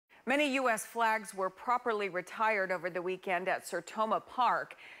Many U.S. flags were properly retired over the weekend at Sertoma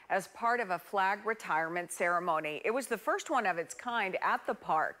Park as part of a flag retirement ceremony. It was the first one of its kind at the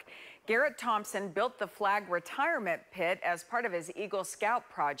park. Garrett Thompson built the flag retirement pit as part of his Eagle Scout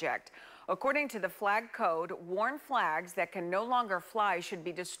project. According to the flag code, worn flags that can no longer fly should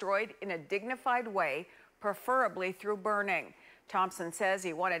be destroyed in a dignified way, preferably through burning. Thompson says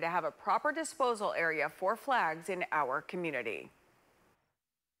he wanted to have a proper disposal area for flags in our community.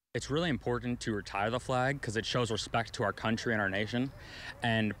 It's really important to retire the flag because it shows respect to our country and our nation.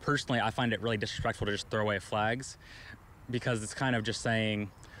 And personally, I find it really disrespectful to just throw away flags because it's kind of just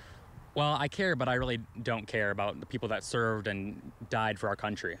saying, well, I care, but I really don't care about the people that served and died for our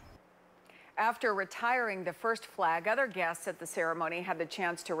country. After retiring the first flag, other guests at the ceremony had the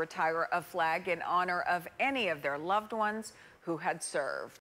chance to retire a flag in honor of any of their loved ones who had served.